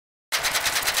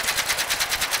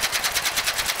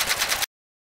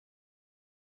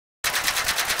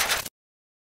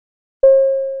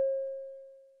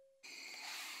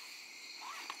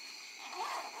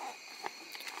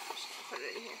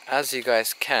as you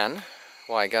guys can,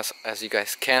 well, I guess as you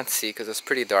guys can't see because it's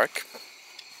pretty dark,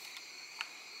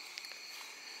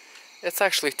 it's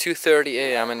actually 2:30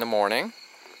 a.m. in the morning,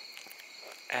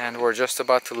 and we're just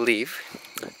about to leave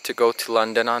to go to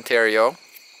London, Ontario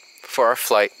for our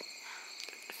flight.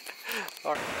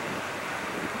 All right.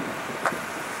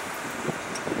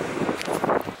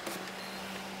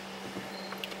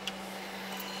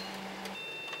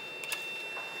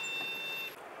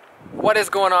 What is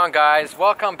going on, guys?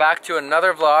 Welcome back to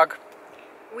another vlog.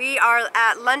 We are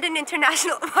at London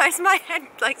International. Why is my head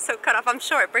like so cut off? I'm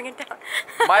short, bring it down.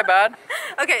 My bad.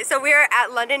 Okay, so we are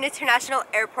at London International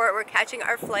Airport. We're catching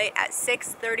our flight at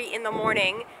 6:30 in the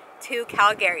morning to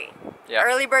Calgary. Yep.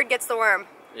 Early bird gets the worm.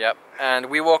 Yep, and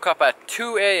we woke up at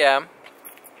 2 a.m.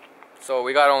 So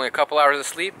we got only a couple hours of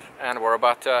sleep and we're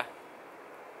about to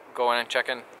go in and check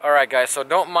in. Alright guys, so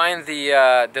don't mind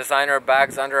the designer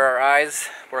bags under our eyes.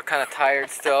 We're kind of tired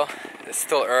still. It's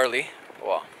still early.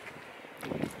 Well,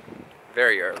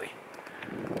 very early.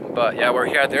 But yeah, we're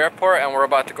here at the airport and we're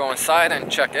about to go inside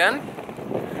and check in.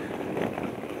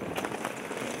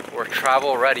 We're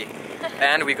travel ready.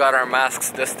 And we got our masks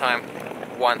this time.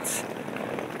 Once.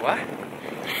 What?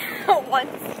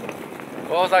 Once.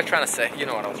 What was I trying to say? You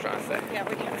know what I was trying to say. Yeah,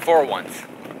 we can. For once.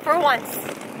 For once.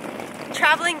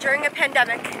 Traveling during a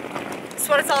pandemic. That's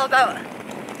what it's all about.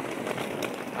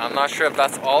 I'm not sure if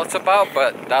that's all it's about,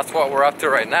 but that's what we're up to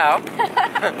right now.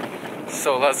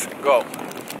 So let's go.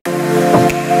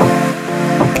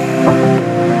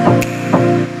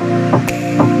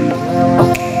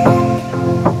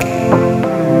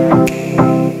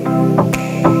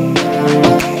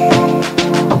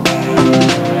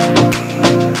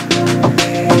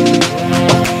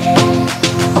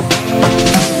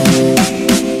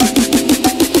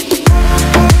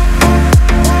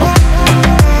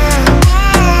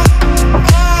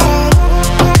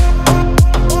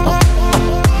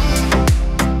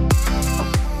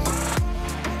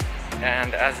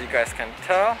 And as you guys can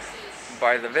tell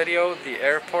by the video, the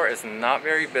airport is not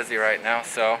very busy right now,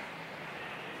 so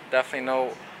definitely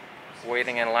no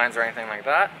waiting in lines or anything like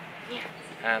that. Yeah.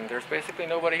 And there's basically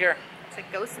nobody here. It's a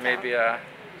ghost town. Maybe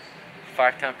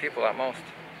 5-10 people at most.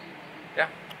 Yeah.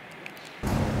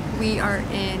 We are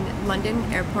in London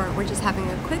Airport. We're just having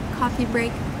a quick coffee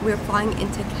break. We're flying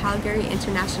into Calgary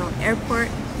International Airport,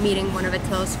 meeting one of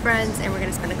Attila's friends, and we're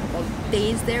going to spend a couple of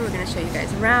days there. We're going to show you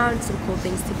guys around, some cool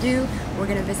things to do. We're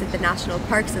going to visit the national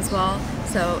parks as well,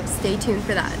 so stay tuned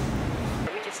for that.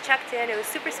 We just checked in. It was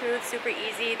super smooth, super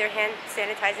easy. They're hand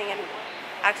sanitizing and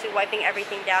actually wiping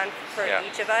everything down for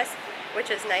each of us,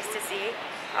 which is nice to see.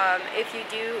 If you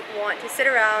do want to sit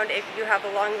around, if you have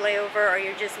a long layover or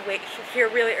you're just here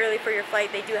really early for your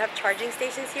flight, they do have charging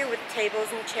stations here with tables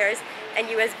and chairs and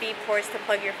USB ports to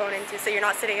plug your phone into, so you're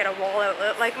not sitting at a wall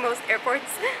outlet like most airports.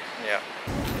 Yeah.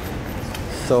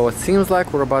 So it seems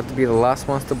like we're about to be the last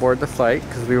ones to board the flight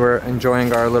because we were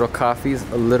enjoying our little coffees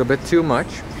a little bit too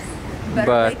much.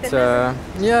 But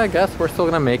yeah, I guess we're still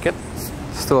gonna make it.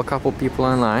 Still a couple people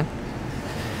in line.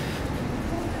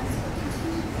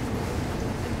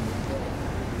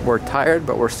 We're tired,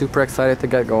 but we're super excited to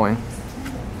get going.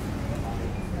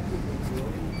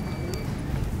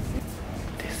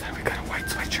 They said we got a white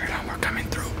sweatshirt on, we're coming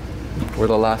through. We're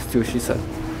the last two, she said.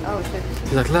 Oh, shit.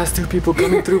 She's like, last two people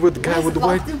coming through with the guy with the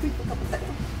white.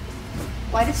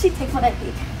 Why did she take what I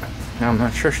ate? I'm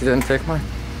not sure, she didn't take mine.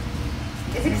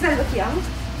 Is it because I look young?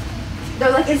 They're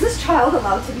like, is this child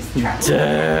allowed to be traveling?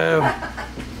 Damn!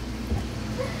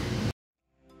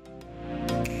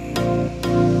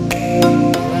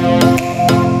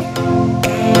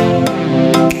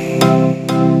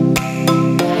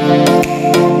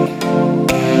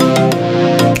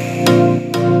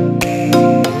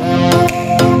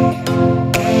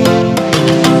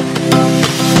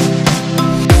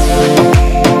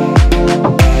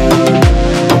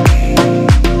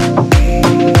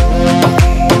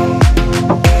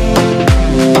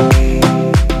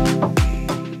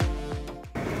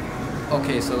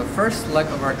 Okay, so the first leg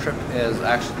of our trip is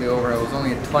actually over. It was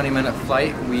only a 20-minute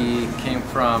flight. We came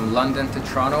from London to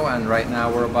Toronto, and right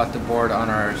now we're about to board on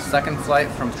our second flight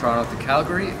from Toronto to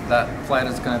Calgary. That flight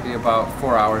is going to be about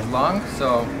 4 hours long,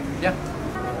 so yeah.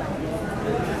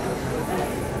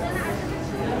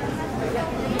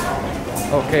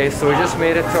 Okay, so we just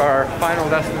made it to our final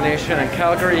destination in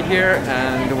Calgary here,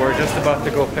 and we're just about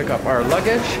to go pick up our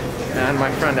luggage. And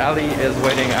my friend Ali is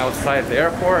waiting outside the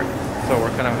airport. So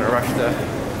we're kind of in a rush to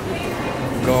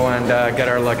go and get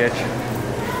our luggage.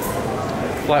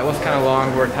 Flight was kind of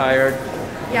long, we're tired.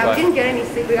 Yeah, we didn't get any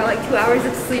sleep. We got like 2 hours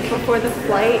of sleep before the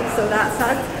flight, so that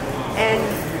sucked. And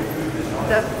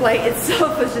the flight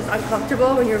itself was just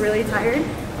uncomfortable when you're really tired.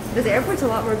 Because the airport's a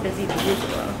lot more busy than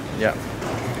usual. Yeah.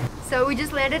 So we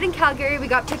just landed in Calgary. We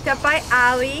got picked up by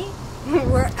Ali.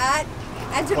 We're at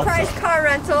Enterprise Car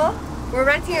Rental. We're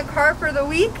renting a car for the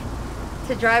week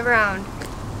to drive around.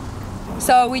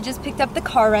 So we just picked up the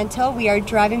car rental. We are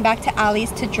driving back to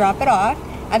Ali's to drop it off.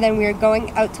 And then we are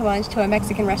going out to lunch to a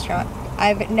Mexican restaurant.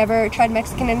 I've never tried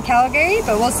Mexican in Calgary,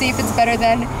 but we'll see if it's better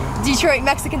than Detroit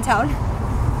Mexican town.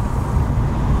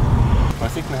 I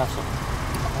think we have some.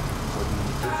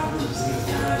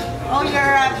 Oh, you're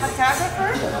a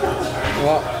photographer?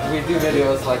 Well, we do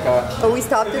videos like Oh, we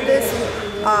stopped at this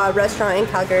restaurant in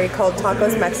Calgary called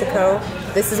Tacos Mexico.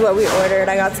 This is what we ordered.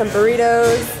 I got some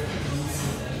burritos.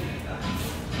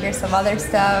 Here's some other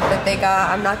stuff that they got.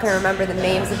 I'm not gonna remember the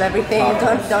names of everything.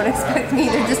 Don't expect me.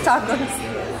 They're just tacos.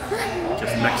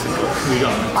 Just Mexico. We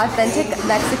got Authentic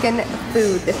Mexican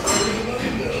food.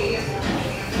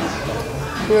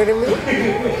 You know what I mean?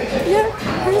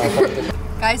 Yeah.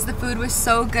 Guys, the food was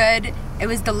so good. It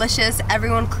was delicious.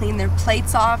 Everyone cleaned their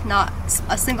plates off. Not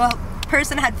a single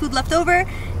person had food left over.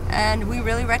 And we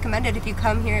really recommend it if you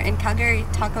come here in Calgary.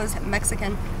 Tacos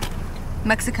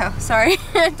Mexico, sorry.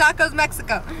 Tacos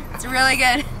Mexico. It's really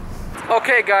good.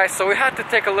 Okay guys, so we had to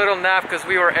take a little nap because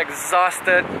we were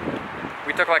exhausted.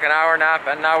 We took like an hour nap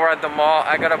and now we're at the mall.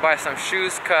 I gotta buy some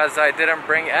shoes because I didn't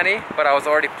bring any, but I was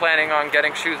already planning on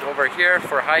getting shoes over here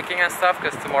for hiking and stuff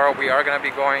because tomorrow we are gonna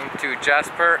be going to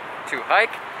Jasper to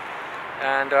hike.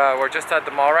 And we're just at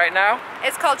the mall right now.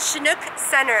 It's called Chinook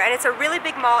Center and it's a really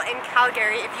big mall in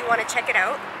Calgary if you want to check it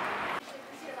out.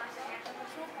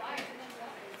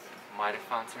 Might have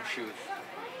found some shoes.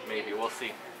 Maybe, we'll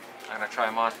see. I'm gonna try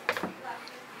them on.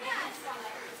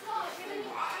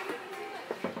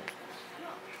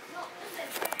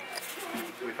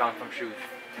 We found some shoes.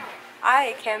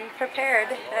 I came prepared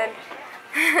and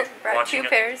brought two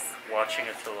pairs. Watching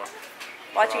Attila.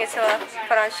 Watching Attila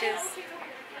put on shoes.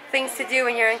 Things to do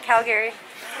when you're in Calgary.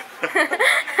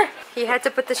 He had to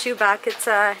put the shoe back. It's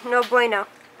no bueno.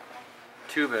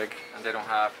 Too big, and they don't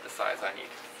have the size I need.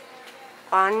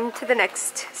 On to the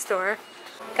next store.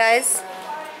 Guys,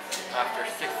 After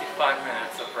 65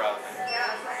 minutes of browsing,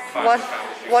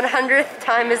 100th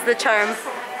time is the charm. to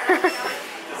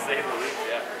say the least,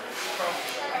 yeah.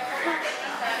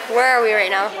 Where are we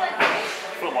right now?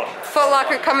 Foot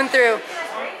Locker coming through.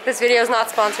 This video is not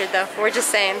sponsored though. We're just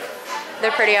saying.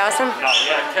 They're pretty awesome. Not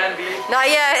yet. It can be. Not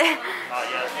yet. Not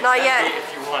yet. Not yet.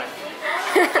 If you want.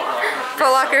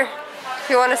 Foot Locker. If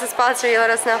you want us to sponsor you, let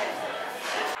us know.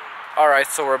 Alright,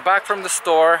 so we're back from the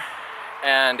store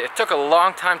and it took a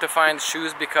long time to find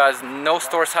shoes because no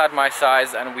stores had my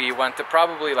size and we went to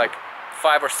probably like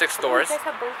 5 or 6 stores.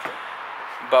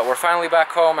 But we're finally back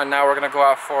home and now we're gonna go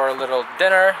out for a little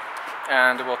dinner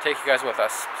and we'll take you guys with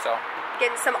us. So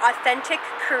Getting some authentic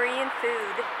Korean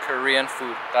food. Korean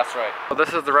food, that's right. So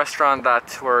this is the restaurant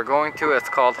that we're going to. It's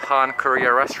called Han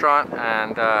Korea Restaurant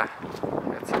and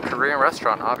it's a Korean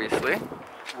restaurant obviously.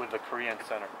 With the Korean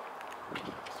Center.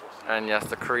 And yes,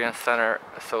 the Korean Center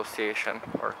Association,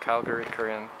 or Calgary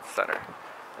Korean Center,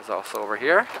 is also over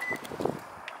here.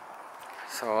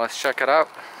 So let's check it out.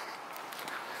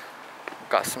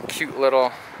 Got some cute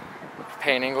little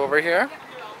painting over here.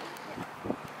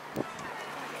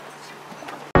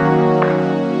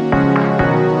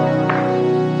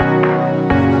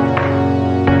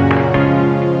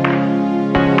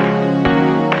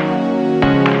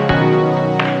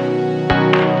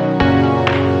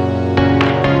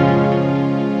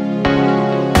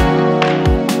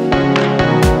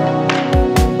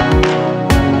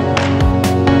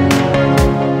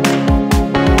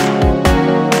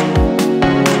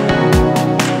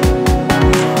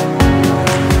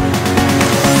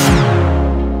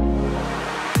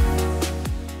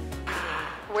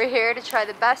 We're here to try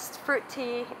the best fruit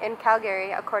tea in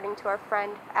Calgary, according to our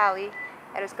friend Ali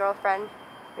and his girlfriend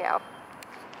Meow.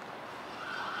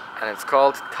 And it's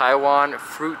called Taiwan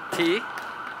Fruit Tea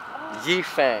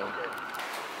Yifang.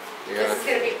 This is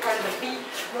gonna be part of the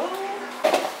beach roll.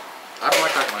 I don't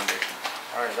like recommendation.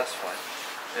 Alright, that's fine.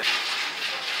 Yeah.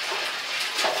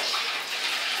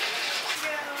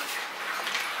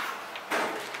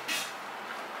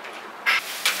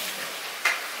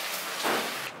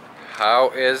 How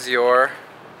is your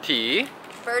tea?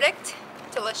 Verdict,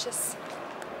 delicious.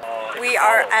 We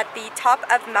are at the top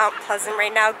of Mount Pleasant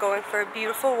right now going for a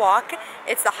beautiful walk.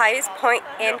 It's the highest point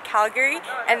in Calgary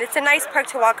and it's a nice park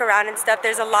to walk around and stuff.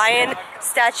 There's a lion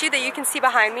statue that you can see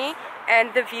behind me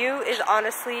and the view is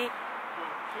honestly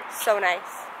so nice.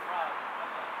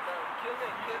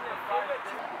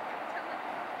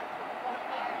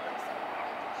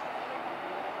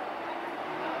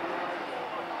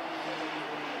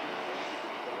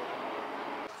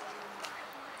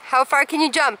 How far can you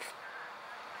jump?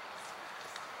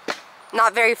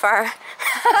 Not very far. Okay.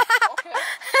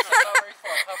 Not very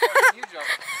far. How far can you jump?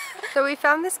 So we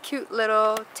found this cute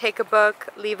little take a book,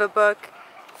 leave a book,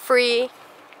 free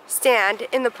stand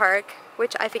in the park,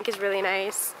 which I think is really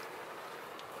nice.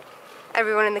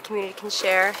 Everyone in the community can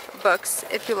share books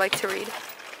if you like to read.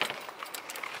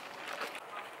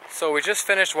 So we just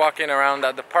finished walking around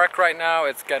at the park right now.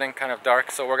 It's getting kind of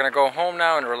dark, so we're gonna go home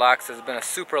now and relax. It's been a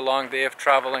super long day of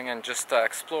traveling and just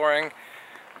exploring,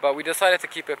 but we decided to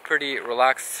keep it pretty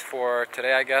relaxed for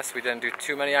today, I guess. We didn't do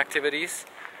too many activities,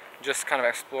 just kind of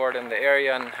explored in the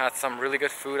area and had some really good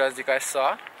food, as you guys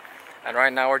saw. And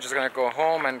right now we're just gonna go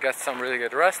home and get some really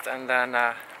good rest, and then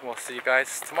we'll see you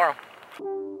guys tomorrow.